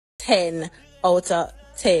10 out of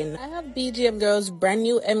 10. I have BGM Girl's brand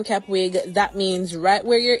new M cap wig. That means right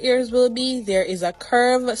where your ears will be, there is a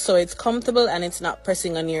curve, so it's comfortable and it's not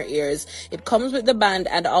pressing on your ears. It comes with the band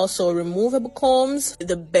and also removable combs.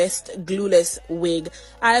 The best glueless wig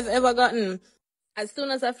I've ever gotten. As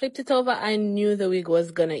soon as I flipped it over, I knew the wig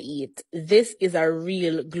was gonna eat. This is a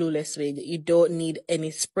real glueless wig. You don't need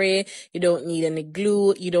any spray, you don't need any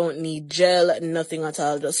glue, you don't need gel, nothing at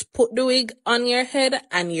all. Just put the wig on your head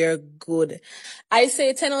and you're good. I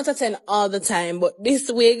say 10 out of 10 all the time, but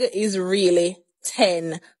this wig is really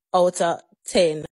 10 out of 10.